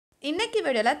இன்னைக்கு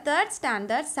வீடியோவில் 3rd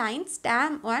standard science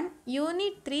dam 1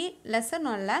 unit 3 lesson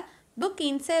 1ல book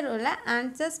inside உள்ள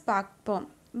ஆன்சர்ஸ் பார்ப்போம்.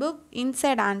 Book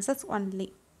inside answers only.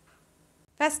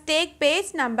 First take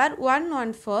page number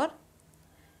 114.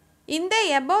 In the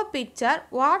above picture,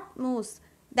 what moves?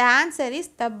 The answer is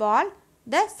the ball,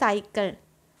 the cycle.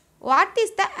 What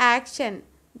is the action?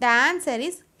 The answer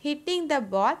is hitting the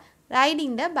ball,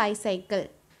 riding the bicycle.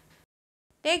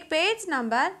 Take page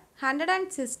number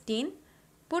 116.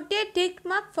 Put a tick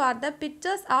mark for the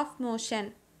pictures of motion.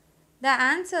 The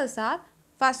answers are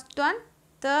first one,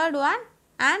 third one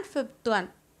and fifth one.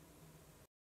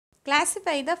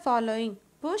 Classify the following: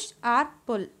 push or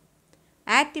pull.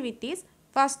 Activities: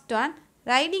 first one,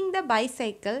 riding the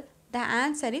bicycle. The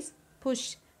answer is push.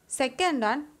 Second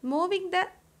one, moving the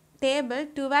table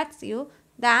towards you.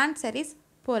 The answer is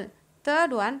pull.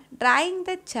 Third one, drying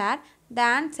the chair. The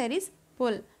answer is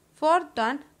pull. Fourth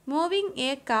one, moving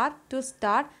a car to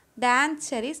start. The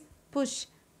answer is push.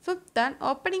 Fifth one,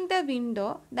 opening the window.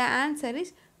 The answer is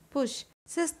push.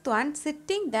 Sixth one,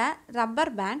 sitting the rubber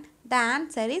band. The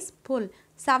answer is pull.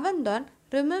 Seventh one,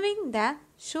 removing the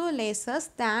shoelaces.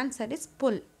 The answer is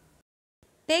pull.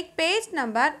 Take page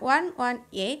number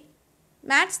 118.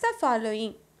 Match the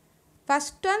following.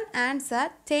 First one answer,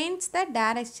 change the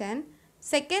direction.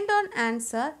 Second one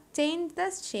answer, change the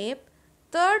shape.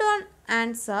 Third one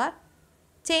answer,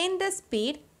 change the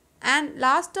speed. And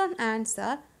last one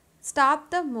answer, stop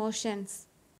the motions.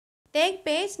 Take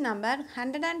page number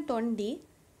 120.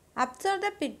 Observe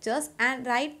the pictures and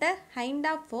write the kind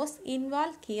of force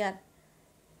involved here.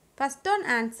 First one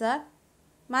answer,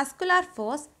 muscular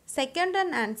force. Second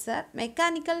one answer,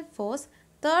 mechanical force.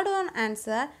 Third one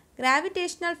answer,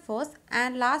 gravitational force.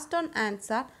 And last one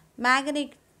answer,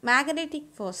 magnetic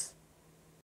force.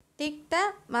 Tick the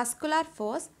muscular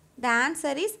force. The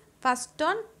answer is first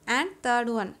one and third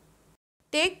one.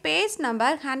 Take page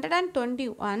number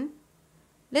 121.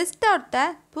 List out the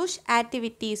push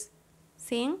activities: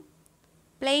 sing,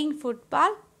 playing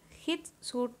football, hit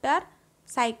shooter,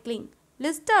 cycling.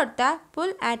 List out the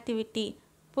pull activity: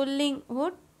 pulling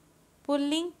wood,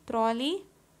 pulling trolley,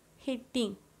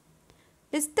 hitting.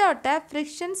 List out the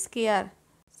friction skier: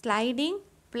 sliding,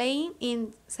 playing in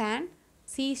sand,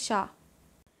 seesaw.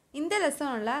 இந்த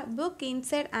லெசனில் book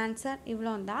inside answer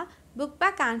இவ்வளோ தான். Book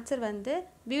back answer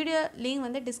video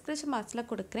link description பாக்ஸில்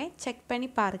கொடுக்குறேன். Check பண்ணி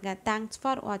பாருங்கள். Thanks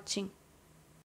for வாட்சிங்.